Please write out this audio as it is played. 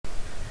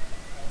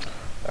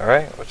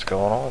Alright, what's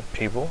going on,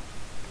 people?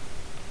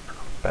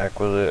 Back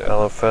with the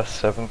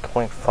LFS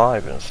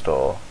 7.5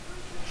 install.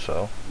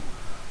 So,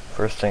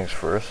 first things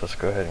first, let's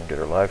go ahead and get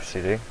our live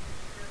CD.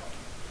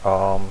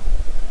 I'll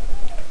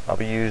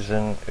be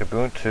using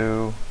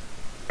Ubuntu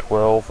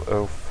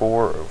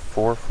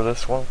 12.04.04 for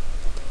this one.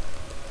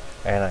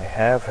 And I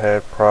have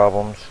had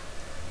problems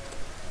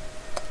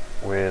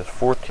with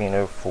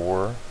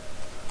 14.04,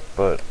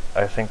 but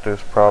I think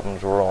those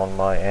problems were on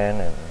my end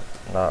and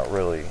not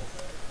really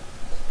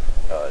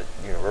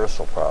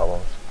universal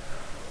problems.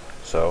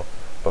 So,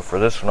 but for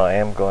this one I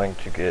am going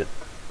to get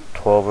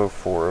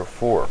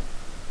 12.04.04.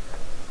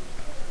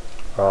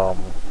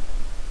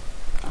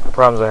 The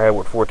problems I had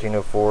with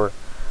 14.04,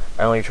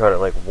 I only tried it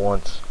like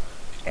once,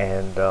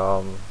 and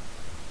I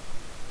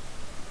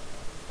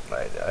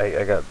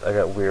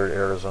got weird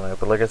errors on it.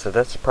 But like I said,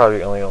 that's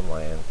probably only on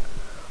my end.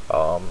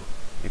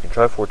 You can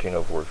try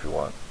 14.04 if you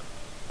want,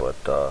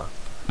 but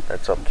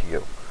that's up to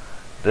you.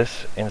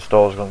 This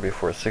install is going to be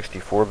for a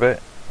 64-bit,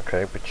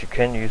 okay, but you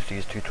can use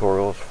these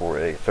tutorials for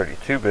a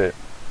 32-bit,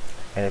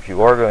 and if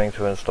you are going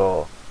to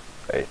install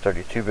a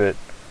 32-bit,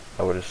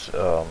 I would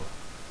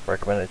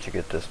recommend that you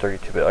get this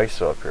 32-bit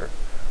ISO up here.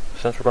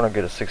 Since we're going to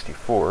get a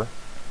 64, or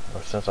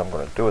since I'm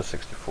going to do a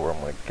 64, I'm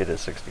going to get a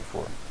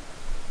 64,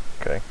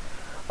 okay,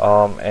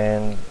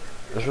 and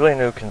there's really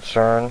no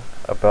concern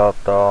about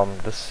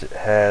this.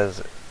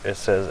 It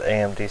says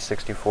AMD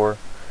 64.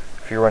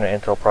 If you run an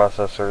Intel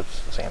processor, it's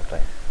the same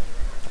thing.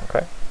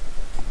 Okay,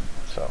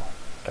 so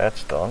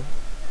that's done.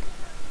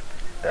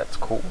 That's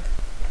cool.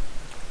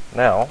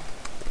 Now,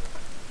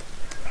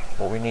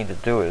 what we need to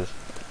do is,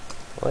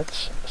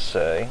 let's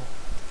say,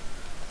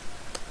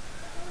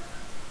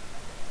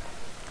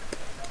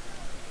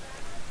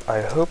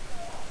 I hope,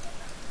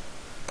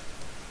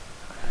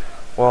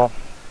 well,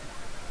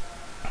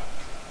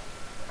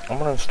 I'm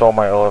going to install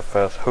my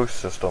LFS host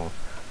system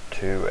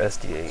to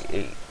SDA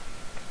 8,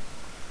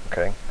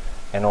 okay,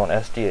 and on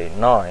SDA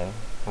 9,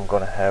 I'm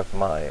going to have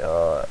my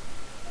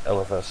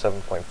LFS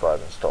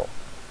 7.5 installed,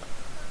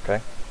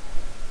 okay.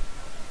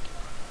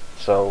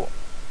 So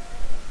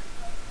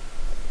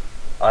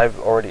I've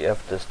already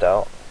FDIS'd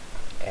out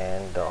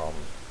and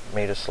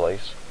made a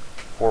slice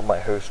for my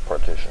host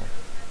partition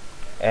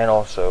and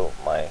also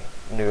my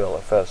new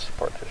LFS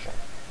partition.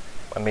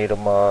 I made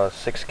them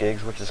 6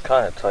 gigs, which is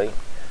kind of tight,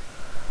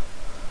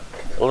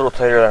 a little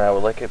tighter than I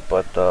would like it,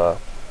 but I'm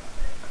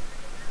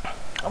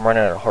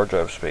running out of hard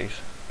drive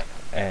space,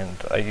 and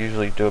I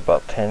usually do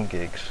about 10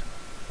 gigs,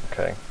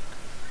 okay,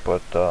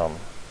 but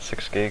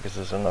 6 gigs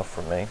is enough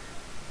for me,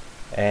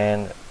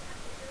 and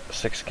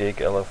 6 gig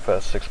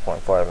LFS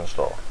 6.5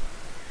 install,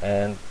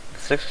 and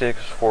 6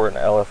 gigs for an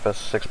LFS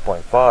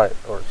 6.5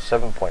 or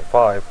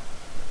 7.5.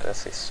 Did I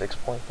say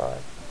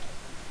 6.5?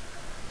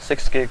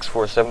 6 gigs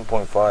for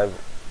 7.5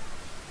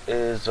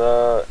 is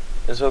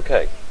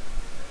okay.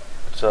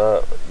 It's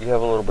you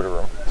have a little bit of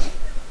room.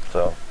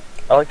 So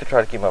I like to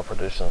try to keep my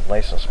partitions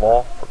nice and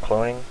small for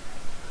cloning,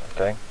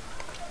 okay?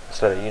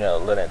 Instead of,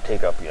 letting it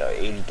take up,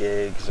 80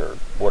 gigs or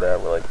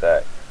whatever like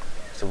that.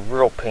 It's a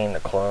real pain to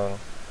clone.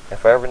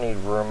 If I ever need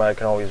room, I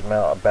can always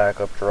mount a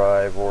backup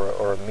drive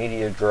or a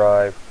media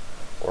drive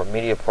or a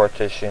media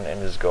partition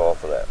and just go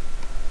off of that,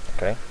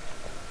 okay?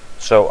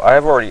 So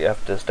I've already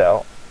FDIS'd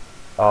out.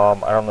 I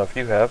don't know if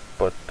you have,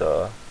 but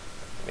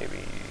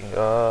maybe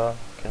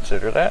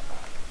consider that.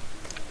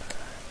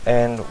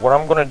 And what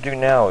I'm going to do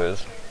now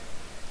is,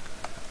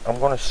 I'm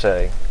going to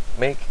say,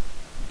 make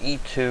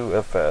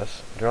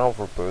E2FS, general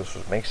verbose,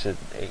 which makes it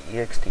a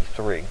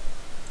ext3,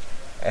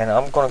 and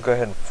I'm going to go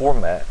ahead and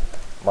format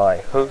my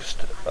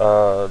host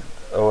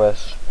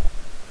OS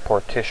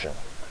partition,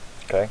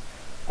 okay?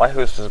 My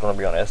host is going to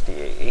be on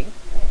SDA 8,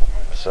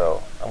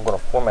 so I'm going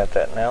to format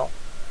that now.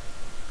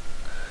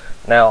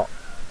 Now,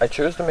 I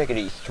chose to make it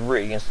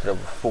E3 instead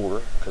of a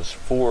 4, because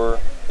 4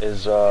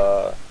 is,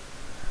 I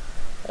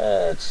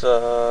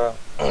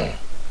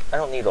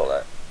don't need all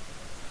that.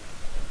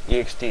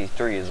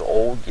 ext3 is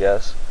old,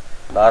 yes,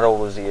 not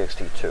old as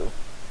ext2.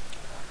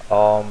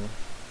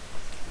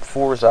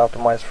 4 is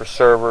optimized for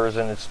servers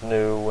and it's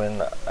new,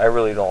 and I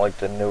really don't like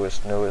the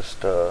newest,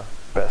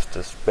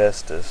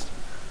 bestest.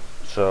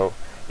 So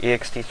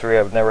ext3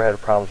 I've never had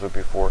problems with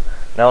before.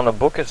 Now in the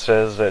book it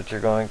says that you're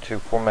going to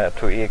format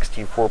to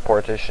ext4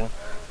 partition,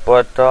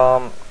 but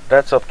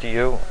that's up to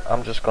you.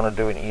 I'm just going to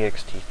do an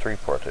ext3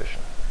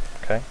 partition,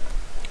 okay?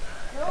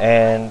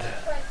 And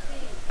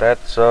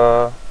that's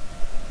how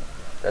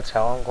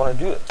I'm going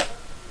to do it.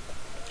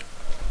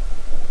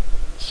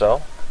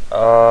 So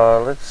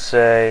let's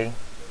say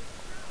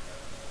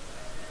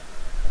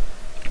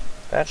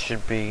that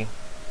should be,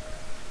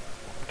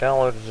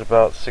 download is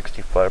about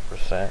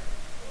 65%.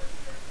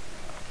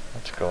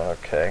 That's going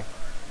okay.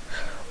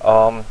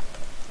 Now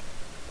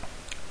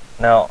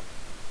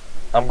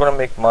I'm going to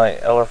make my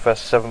LFS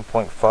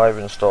 7.5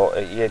 install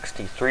a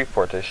ext3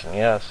 partition,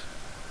 yes,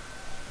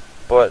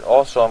 but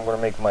also I'm going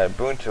to make my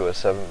Ubuntu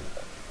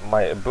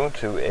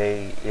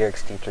a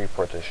ext3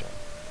 partition,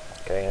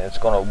 okay, and it's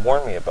going to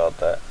warn me about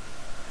that,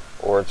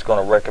 or it's going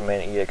to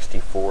recommend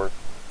ext4.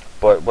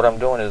 But what I'm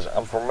doing is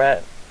I'm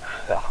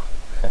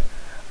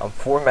I'm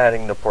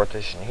formatting the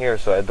partition here,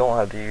 so I don't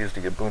have to use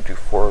the Ubuntu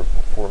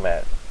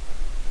format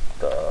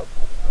the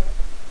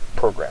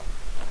program.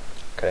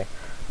 Okay.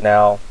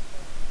 Now,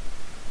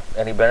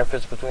 any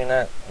benefits between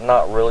that?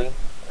 Not really.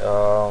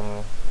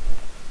 Not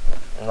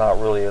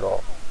really at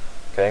all.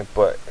 Okay,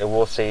 but it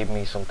will save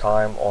me some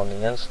time on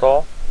the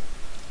install.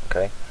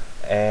 Okay,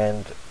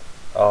 and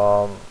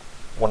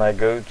when I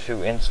go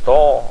to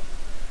install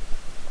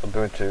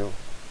Ubuntu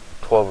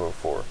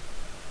 12.04,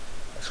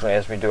 it's going to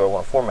ask me, do I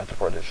want to format the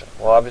partition?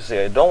 Well, obviously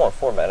I don't want to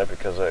format it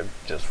because I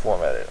just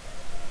formatted it.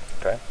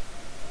 Okay,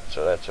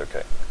 so that's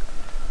okay.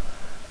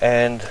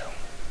 And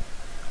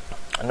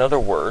another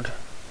word,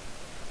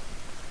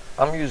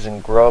 I'm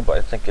using Grub.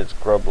 I think it's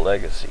Grub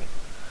Legacy.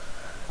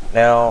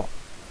 Now,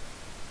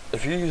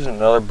 if you're using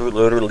another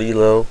bootloader,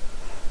 Lilo,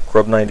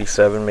 Grub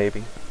 97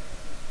 maybe,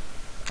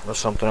 or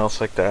something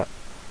else like that,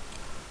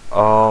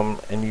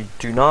 and you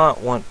do not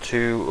want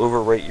to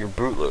overwrite your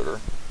bootloader,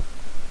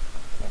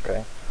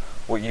 okay,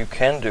 what you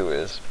can do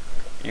is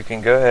you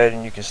can go ahead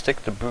and you can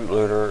stick the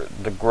bootloader,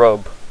 the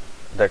Grub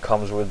that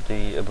comes with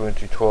the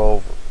Ubuntu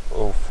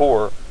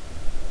 12.04,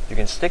 you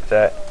can stick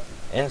that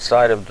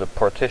inside of the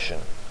partition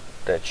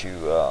that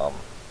you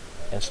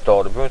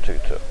installed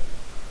Ubuntu to.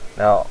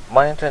 Now,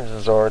 my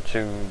intentions are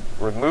to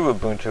remove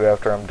Ubuntu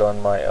after I'm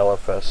done my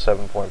LFS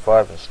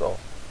 7.5 install.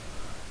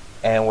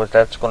 And what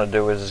that's going to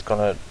do is it's going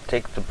to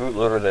take the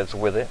bootloader that's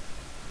with it,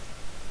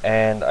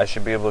 and I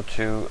should be able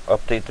to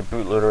update the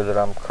bootloader that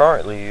I'm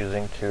currently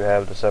using to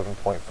have the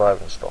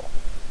 7.5 install.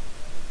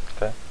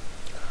 Okay?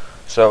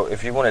 So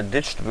if you want to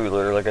ditch the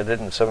bootloader like I did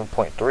in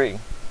 7.3,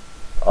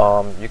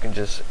 you can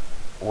just,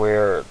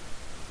 where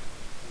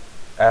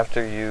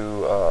after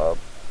you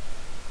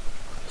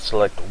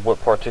select what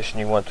partition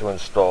you want to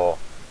install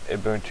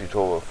Ubuntu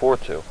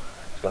 12.04 to,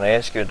 it's going to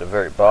ask you at the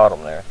very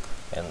bottom there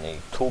in the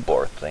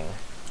toolbar thing,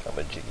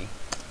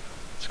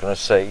 it's going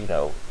to say, you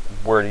know,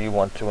 where do you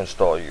want to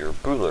install your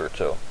bootloader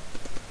to.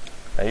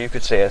 Now you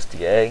could say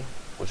SDA,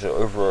 which will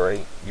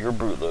overwrite your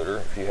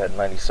bootloader. If you had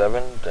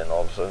 97, then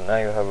all of a sudden now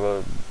you have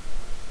a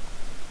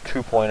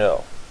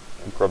 2.0,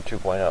 Grub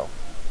 2.0,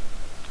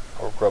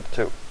 or Grub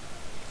 2.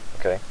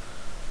 Okay?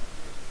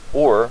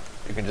 Or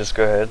you can just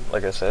go ahead,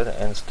 like I said,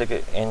 and stick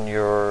it in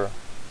your,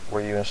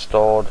 where you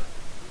installed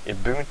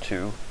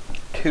Ubuntu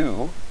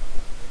 2,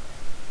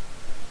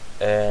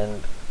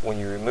 and when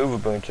you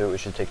remove Ubuntu, it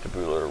should take the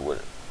bootloader with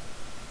it.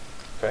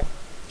 Okay?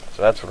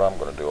 So that's what I'm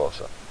going to do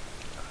also.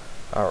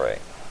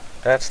 Alright,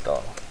 that's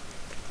done.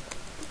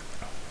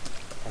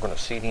 I'm going to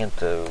CD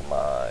into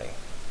my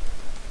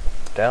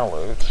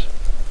downloads.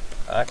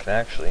 I can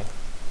actually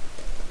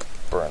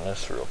burn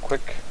this real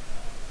quick.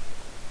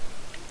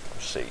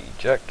 Say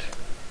eject.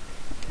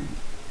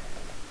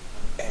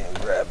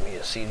 And grab me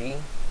a CD.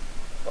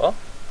 Oh,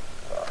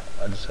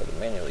 I just had to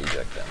manually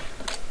eject them.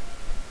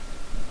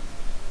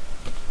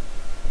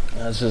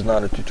 Now, this is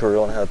not a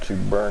tutorial on how to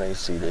burn a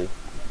CD,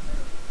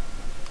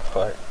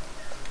 but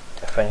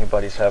if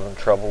anybody's having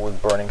trouble with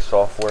burning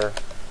software,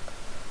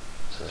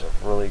 this is a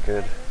really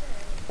good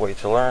way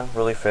to learn,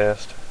 really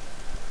fast.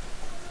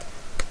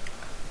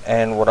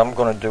 And what I'm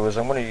going to do is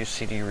I'm going to use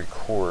CD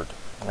record.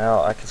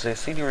 Now I can say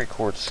CD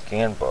record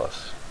scan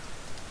bus.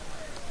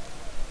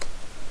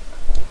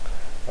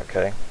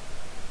 Okay.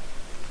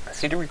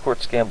 CD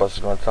record scan bus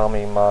is going to tell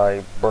me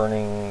my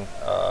burning,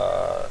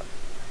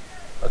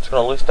 it's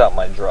going to list out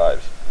my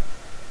drives.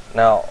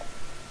 Now,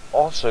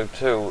 also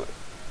too,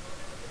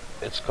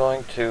 it's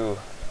going to,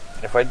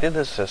 if I did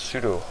this as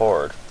sudo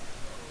hard,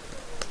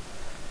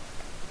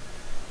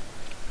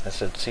 I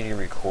said CD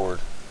record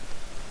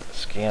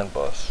scan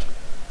bus,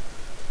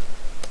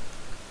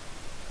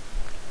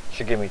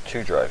 should give me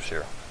 2 drives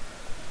here.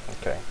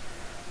 Okay,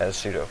 as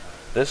sudo.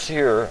 This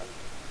here,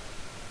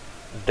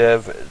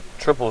 dev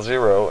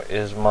 000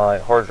 is my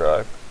hard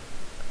drive,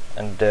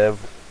 and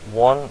dev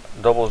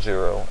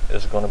 100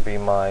 is going to be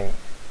my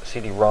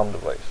CD-ROM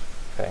device.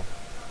 Okay,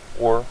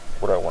 or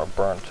what I want to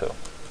burn to.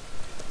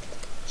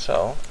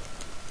 So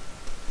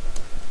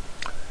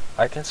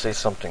I can say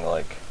something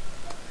like,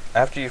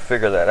 after you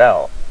figure that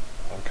out,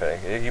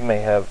 okay, you may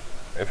have,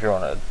 if you're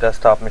on a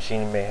desktop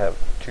machine, you may have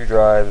 2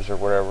 drives or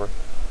whatever.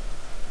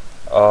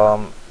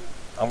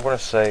 I'm going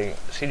to say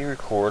CD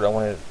record. I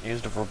want to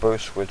use the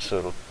verbose switch so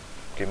it'll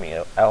give me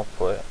an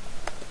output,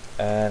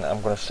 and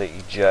I'm going to say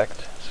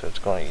eject, so it's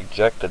going to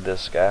eject the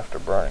disk after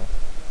burning,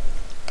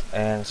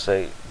 and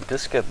say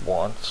diskette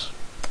once,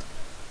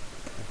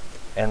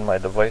 and my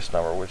device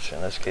number, which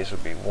in this case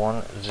would be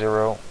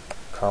 10,00,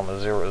 10,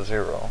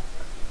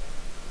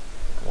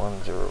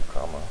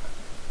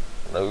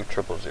 no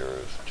triple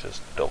zeros,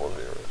 just double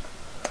zeros,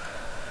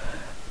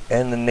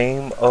 and the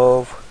name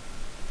of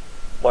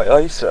my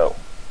ISO,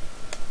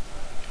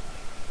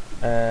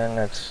 and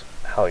that's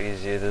how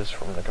easy it is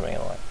from the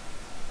command line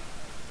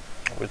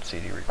with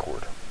CD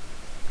record.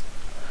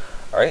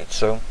 Alright,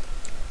 so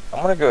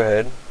I'm going to go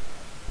ahead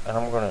and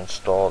I'm going to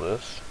install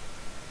this.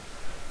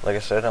 Like I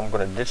said, I'm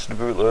going to ditch the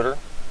bootloader.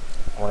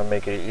 I'm going to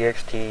make it an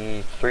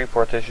ext3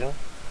 partition,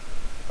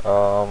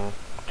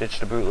 ditch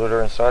the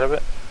bootloader inside of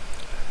it,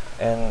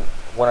 and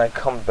when I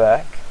come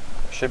back,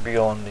 it should be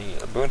on the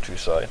Ubuntu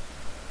side.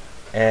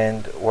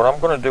 And what I'm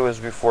going to do is,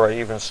 before I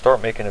even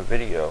start making a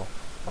video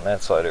on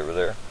that side over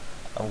there,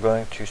 I'm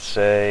going to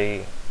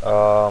say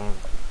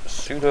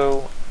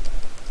sudo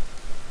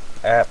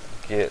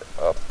apt-get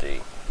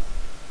update.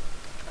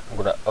 I'm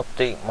going to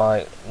update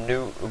my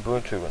new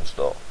Ubuntu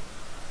install.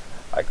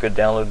 I could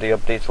download the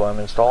updates while I'm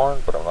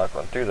installing, but I'm not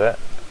going to do that.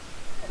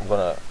 I'm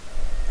going to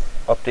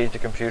update the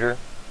computer,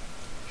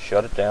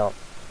 shut it down,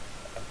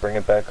 and bring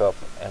it back up,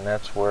 and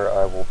that's where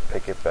I will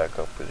pick it back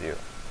up with you.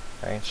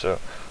 Alright, so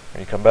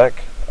when you come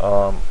back,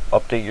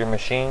 update your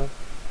machine,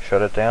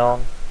 shut it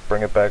down,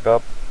 bring it back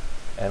up,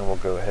 and we'll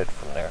go ahead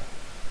from there.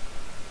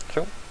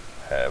 So,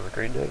 have a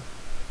great day.